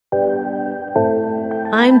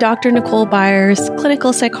I'm Dr. Nicole Byers,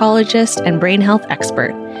 clinical psychologist and brain health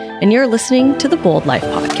expert, and you're listening to the Bold Life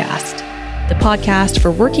Podcast, the podcast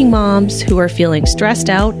for working moms who are feeling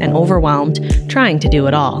stressed out and overwhelmed trying to do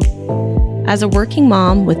it all. As a working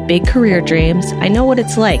mom with big career dreams, I know what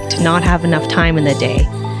it's like to not have enough time in the day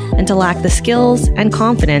and to lack the skills and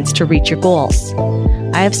confidence to reach your goals.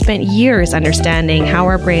 I have spent years understanding how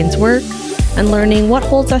our brains work and learning what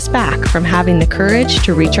holds us back from having the courage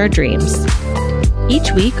to reach our dreams.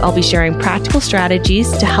 Each week, I'll be sharing practical strategies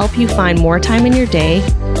to help you find more time in your day,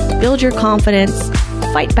 build your confidence,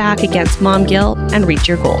 fight back against mom guilt, and reach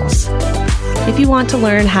your goals. If you want to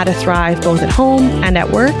learn how to thrive both at home and at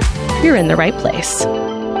work, you're in the right place.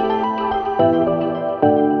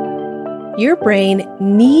 Your brain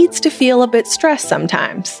needs to feel a bit stressed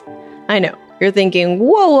sometimes. I know, you're thinking,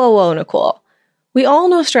 whoa, Nicole. We all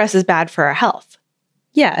know stress is bad for our health.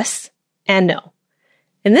 Yes and no.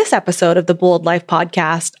 In this episode of the Bold Life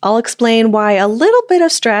Podcast, I'll explain why a little bit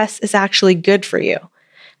of stress is actually good for you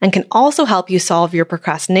and can also help you solve your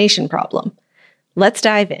procrastination problem. Let's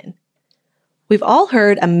dive in. We've all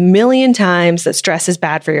heard a million times that stress is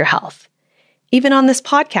bad for your health. Even on this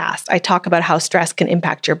podcast, I talk about how stress can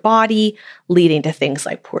impact your body, leading to things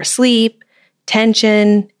like poor sleep,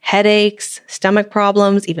 tension, headaches, stomach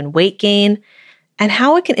problems, even weight gain, and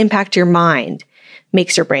how it can impact your mind.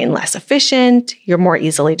 Makes your brain less efficient, you're more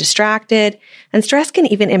easily distracted, and stress can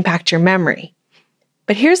even impact your memory.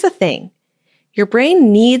 But here's the thing. Your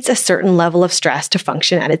brain needs a certain level of stress to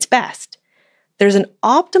function at its best. There's an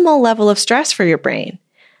optimal level of stress for your brain,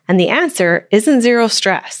 and the answer isn't zero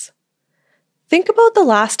stress. Think about the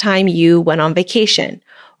last time you went on vacation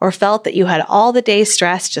or felt that you had all the day's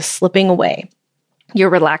stress just slipping away. You're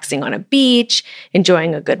relaxing on a beach,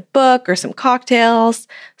 enjoying a good book or some cocktails,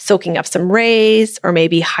 soaking up some rays, or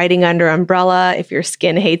maybe hiding under an umbrella if your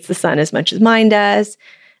skin hates the sun as much as mine does.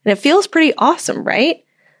 And it feels pretty awesome, right?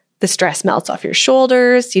 The stress melts off your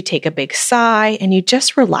shoulders, you take a big sigh, and you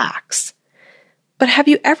just relax. But have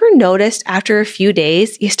you ever noticed after a few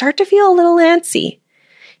days, you start to feel a little antsy?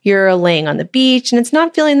 You're laying on the beach and it's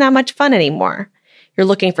not feeling that much fun anymore. You're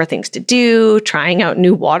looking for things to do, trying out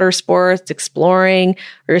new water sports, exploring,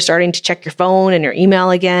 or you're starting to check your phone and your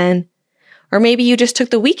email again. Or maybe you just took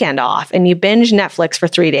the weekend off and you binged Netflix for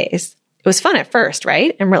 3 days. It was fun at first,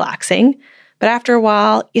 right? And relaxing. But after a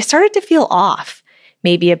while, you started to feel off,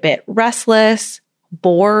 maybe a bit restless,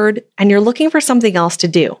 bored, and you're looking for something else to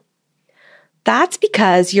do. That's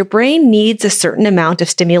because your brain needs a certain amount of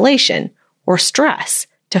stimulation or stress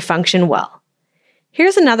to function well.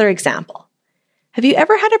 Here's another example. Have you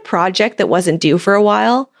ever had a project that wasn't due for a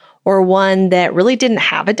while, or one that really didn't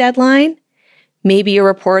have a deadline? Maybe a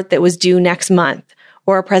report that was due next month,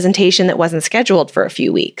 or a presentation that wasn't scheduled for a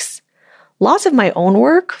few weeks. Lots of my own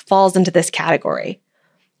work falls into this category.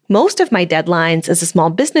 Most of my deadlines as a small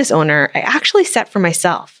business owner, I actually set for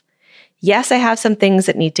myself. Yes, I have some things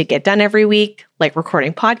that need to get done every week, like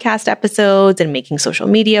recording podcast episodes and making social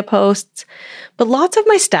media posts, but lots of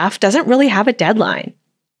my stuff doesn't really have a deadline.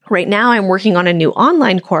 Right now, I'm working on a new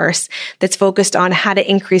online course that's focused on how to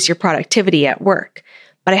increase your productivity at work,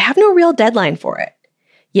 but I have no real deadline for it.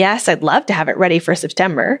 Yes, I'd love to have it ready for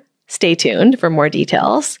September. Stay tuned for more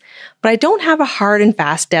details, but I don't have a hard and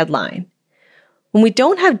fast deadline. When we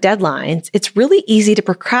don't have deadlines, it's really easy to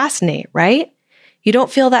procrastinate, right? You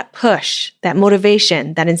don't feel that push, that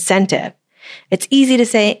motivation, that incentive. It's easy to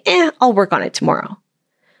say, I'll work on it tomorrow.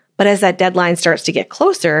 But as that deadline starts to get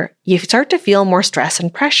closer, you start to feel more stress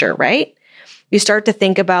and pressure, right? You start to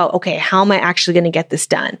think about, okay, how am I actually going to get this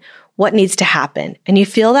done? What needs to happen? And you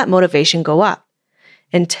feel that motivation go up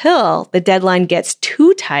until the deadline gets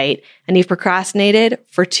too tight and you've procrastinated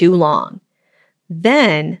for too long.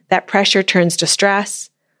 Then that pressure turns to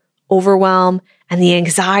stress, overwhelm, and the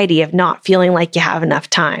anxiety of not feeling like you have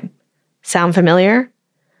enough time. Sound familiar?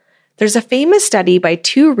 There's a famous study by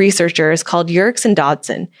 2 researchers called Yerkes and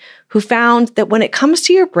Dodson who found that when it comes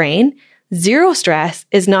to your brain, zero stress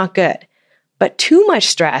is not good, but too much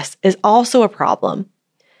stress is also a problem.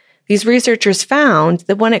 These researchers found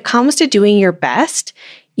that when it comes to doing your best,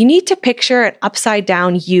 you need to picture an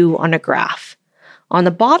upside-down U on a graph. On the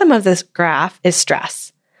bottom of this graph is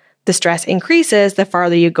stress. The stress increases the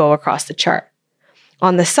farther you go across the chart.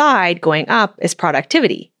 On the side, going up, is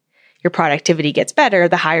productivity. Your productivity gets better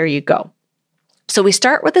the higher you go. So we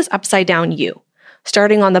start with this upside down U,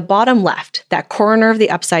 starting on the bottom left, that corner of the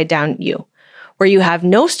upside down U, where you have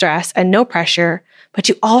no stress and no pressure, but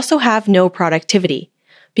you also have no productivity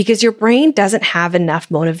because your brain doesn't have enough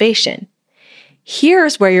motivation.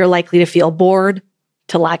 Here's where you're likely to feel bored,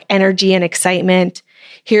 to lack energy and excitement.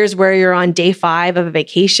 Here's where you're on day 5 of a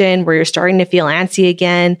vacation where you're starting to feel antsy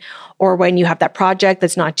again, or when you have that project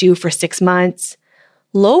that's not due for 6 months.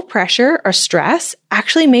 Low pressure or stress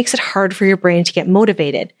actually makes it hard for your brain to get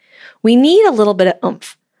motivated. We need a little bit of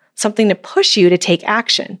oomph, something to push you to take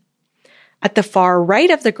action. At the far right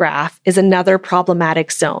of the graph is another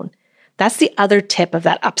problematic zone. That's the other tip of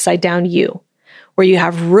that upside down U, where you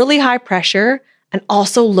have really high pressure and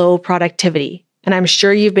also low productivity. And I'm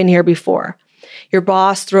sure you've been here before. Your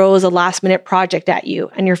boss throws a last minute project at you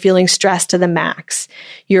and you're feeling stressed to the max.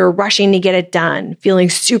 You're rushing to get it done, feeling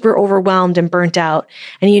super overwhelmed and burnt out,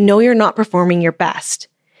 and you know you're not performing your best.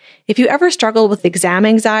 If you ever struggled with exam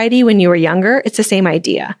anxiety when you were younger, it's the same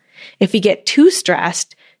idea. If you get too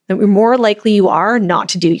stressed, then the more likely you are not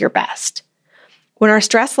to do your best. When our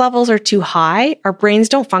stress levels are too high, our brains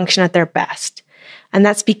don't function at their best. And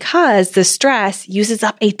that's because the stress uses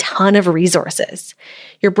up a ton of resources.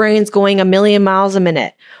 Your brain's going 1,000,000 miles a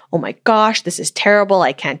minute. Oh my gosh, this is terrible.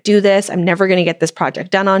 I can't do this. I'm never going to get this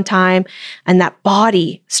project done on time. And that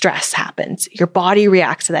body stress happens. Your body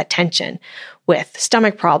reacts to that tension with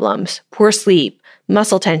stomach problems, poor sleep,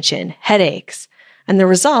 muscle tension, headaches. And the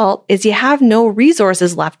result is you have no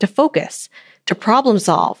resources left to focus, to problem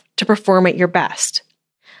solve, to perform at your best.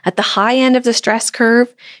 At the high end of the stress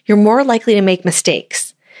curve, you're more likely to make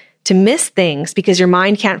mistakes, to miss things because your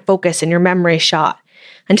mind can't focus and your memory is shot,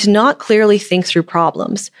 and to not clearly think through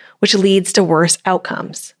problems, which leads to worse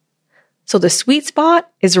outcomes. So the sweet spot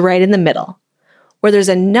is right in the middle, where there's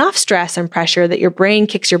enough stress and pressure that your brain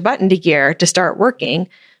kicks your butt into gear to start working,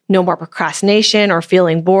 no more procrastination or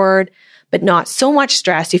feeling bored, but not so much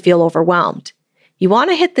stress you feel overwhelmed. You want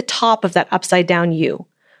to hit the top of that upside down U,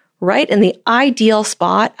 right in the ideal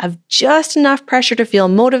spot of just enough pressure to feel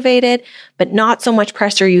motivated, but not so much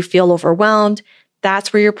pressure you feel overwhelmed.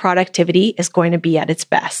 That's where your productivity is going to be at its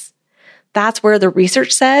best. That's where the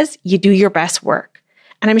research says you do your best work.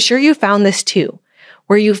 And I'm sure you found this too,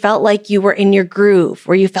 where you felt like you were in your groove,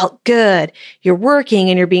 where you felt good, you're working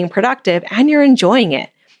and you're being productive and you're enjoying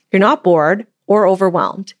it. You're not bored or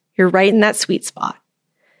overwhelmed. You're right in that sweet spot.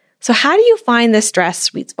 So how do you find this stress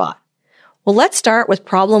sweet spot? Well, let's start with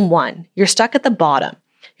problem 1. You're stuck at the bottom.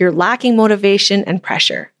 You're lacking motivation and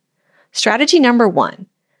pressure. Strategy number 1,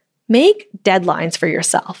 make deadlines for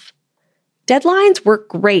yourself. Deadlines work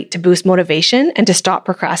great to boost motivation and to stop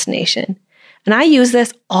procrastination. And I use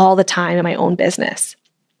this all the time in my own business.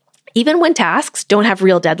 Even when tasks don't have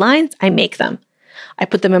real deadlines, I make them. I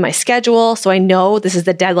put them in my schedule so I know this is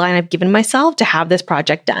the deadline I've given myself to have this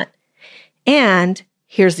project done. And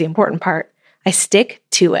here's the important part, I stick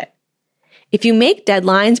to it. If you make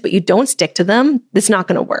deadlines but you don't stick to them, it's not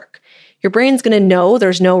going to work. Your brain's going to know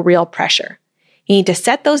there's no real pressure. You need to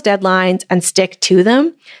set those deadlines and stick to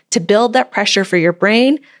them to build that pressure for your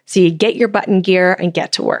brain so you get your butt in gear and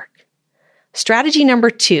get to work. Strategy number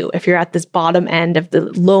 2, if you're at this bottom end of the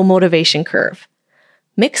low motivation curve,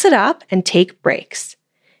 mix it up and take breaks.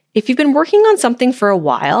 If you've been working on something for a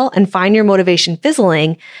while and find your motivation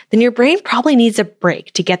fizzling, then your brain probably needs a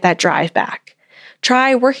break to get that drive back.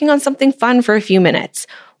 Try working on something fun for a few minutes.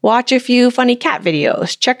 Watch a few funny cat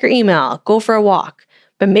videos, check your email, go for a walk,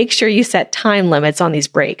 but make sure you set time limits on these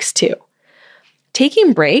breaks too.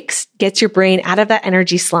 Taking breaks gets your brain out of that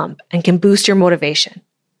energy slump and can boost your motivation.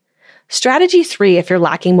 Strategy 3, if you're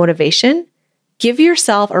lacking motivation, give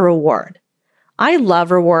yourself a reward. I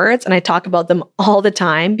love rewards and I talk about them all the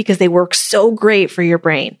time because they work so great for your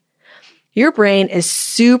brain. Your brain is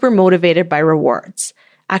super motivated by rewards.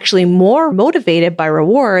 Actually more motivated by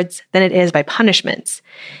rewards than it is by punishments.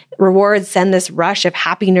 Rewards send this rush of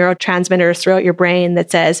happy neurotransmitters throughout your brain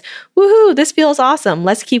that says, woohoo, this feels awesome,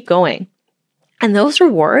 let's keep going. And those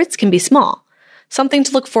rewards can be small, something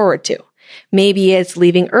to look forward to. Maybe it's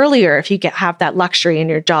leaving earlier if you have that luxury in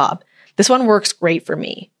your job. This one works great for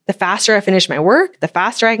me. The faster I finish my work, the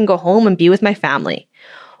faster I can go home and be with my family.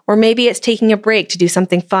 Or maybe it's taking a break to do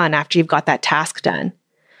something fun after you've got that task done.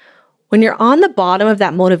 When you're on the bottom of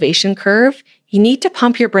that motivation curve, you need to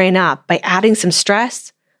pump your brain up by adding some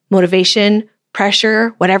stress, motivation, pressure,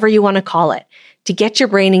 whatever you want to call it, to get your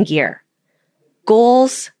brain in gear.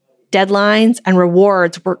 Goals, deadlines, and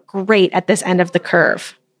rewards work great at this end of the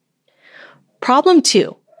curve. Problem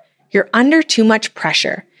 2, you're under too much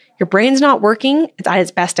pressure. Your brain's not working at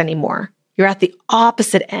its best anymore. You're at the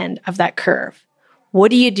opposite end of that curve.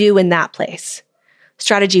 What do you do in that place?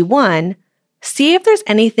 Strategy 1, see if there's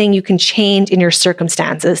anything you can change in your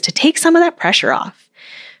circumstances to take some of that pressure off.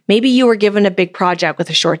 Maybe you were given a big project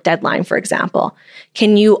with a short deadline, for example.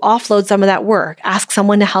 Can you offload some of that work? Ask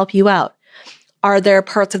someone to help you out. Are there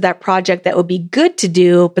parts of that project that would be good to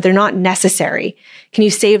do, but they're not necessary? Can you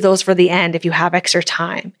save those for the end if you have extra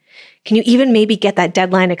time? Can you even maybe get that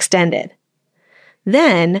deadline extended?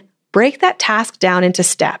 Then break that task down into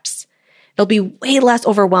steps. It'll be way less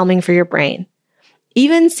overwhelming for your brain.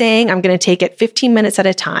 Even saying, I'm going to take it 15 minutes at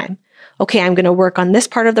a time. Okay, I'm going to work on this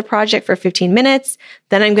part of the project for 15 minutes.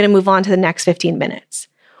 Then I'm going to move on to the next 15 minutes.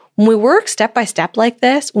 When we work step by step like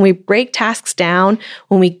this, when we break tasks down,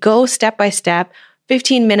 when we go step by step,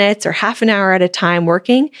 15 minutes or half an hour at a time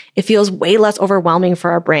working, it feels way less overwhelming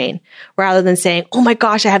for our brain. Rather than saying, oh my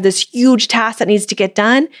gosh, I have this huge task that needs to get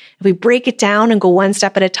done. If we break it down and go one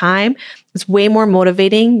step at a time, it's way more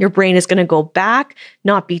motivating. Your brain is going to go back,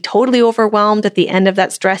 not be totally overwhelmed at the end of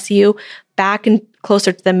that stress you, back and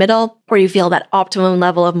closer to the middle where you feel that optimum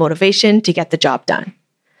level of motivation to get the job done.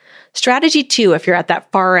 Strategy 2, if you're at that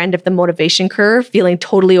far end of the motivation curve, feeling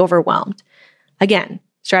totally overwhelmed. Again,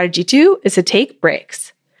 strategy 2 is to take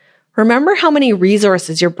breaks. Remember how many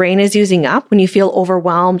resources your brain is using up when you feel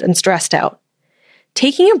overwhelmed and stressed out.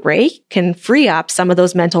 Taking a break can free up some of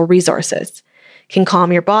those mental resources, can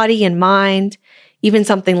calm your body and mind, even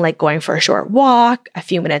something like going for a short walk, a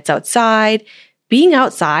few minutes outside. Being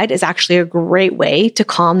outside is actually a great way to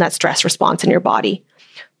calm that stress response in your body.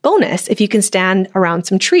 Bonus, if you can stand around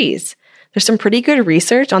some trees. There's some pretty good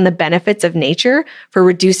research on the benefits of nature for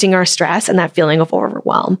reducing our stress and that feeling of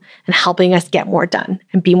overwhelm and helping us get more done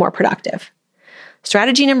and be more productive.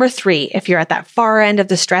 Strategy number 3, if you're at that far end of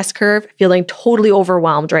the stress curve, feeling totally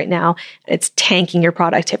overwhelmed right now, it's tanking your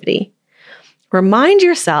productivity. Remind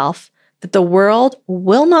yourself that the world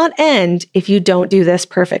will not end if you don't do this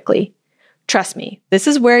perfectly. Trust me, this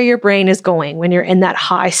is where your brain is going when you're in that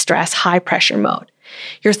high stress, high pressure mode.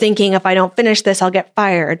 You're thinking, if I don't finish this, I'll get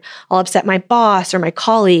fired. I'll upset my boss or my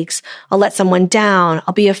colleagues. I'll let someone down.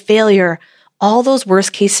 I'll be a failure. All those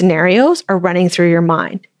worst case scenarios are running through your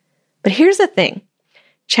mind. But here's the thing.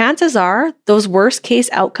 Chances are those worst case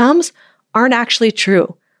outcomes aren't actually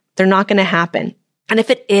true. They're not going to happen. And if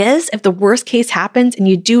the worst case happens and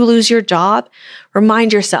you do lose your job,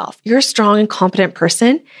 remind yourself you're a strong and competent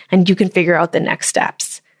person and you can figure out the next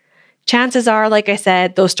steps. Chances are, like I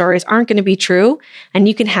said, those stories aren't going to be true and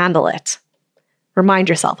you can handle it. Remind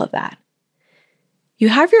yourself of that. You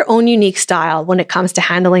have your own unique style when it comes to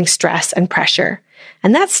handling stress and pressure.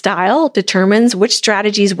 And that style determines which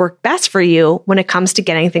strategies work best for you when it comes to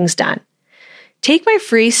getting things done. Take my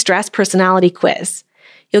free stress personality quiz.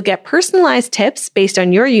 You'll get personalized tips based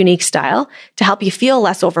on your unique style to help you feel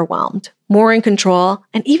less overwhelmed, more in control,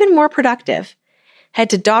 and even more productive. Head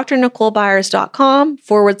to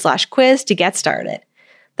drnicolebyers.com/quiz to get started.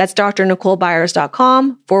 That's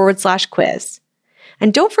drnicolebyers.com/quiz.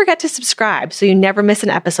 And don't forget to subscribe so you never miss an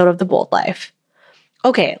episode of The Bold Life.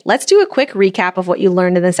 Okay, let's do a quick recap of what you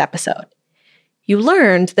learned in this episode. You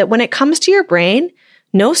learned that when it comes to your brain,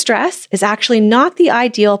 no stress is actually not the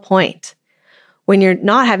ideal point. When you're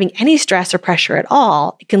not having any stress or pressure at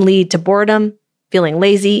all, it can lead to boredom, feeling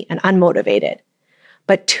lazy, and unmotivated.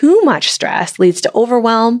 But too much stress leads to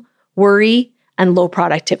overwhelm, worry, and low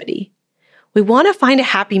productivity. We want to find a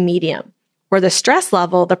happy medium where the stress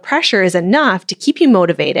level, the pressure is enough to keep you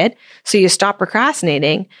motivated so you stop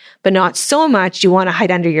procrastinating, but not so much you want to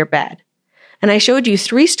hide under your bed. And I showed you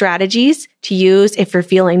 3 strategies to use if you're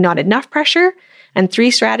feeling not enough pressure and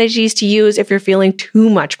 3 strategies to use if you're feeling too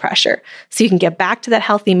much pressure so you can get back to that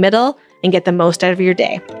healthy middle and get the most out of your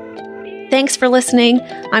day. Thanks for listening.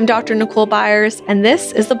 I'm Dr. Nicole Byers, and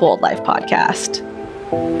this is the Bold Life Podcast.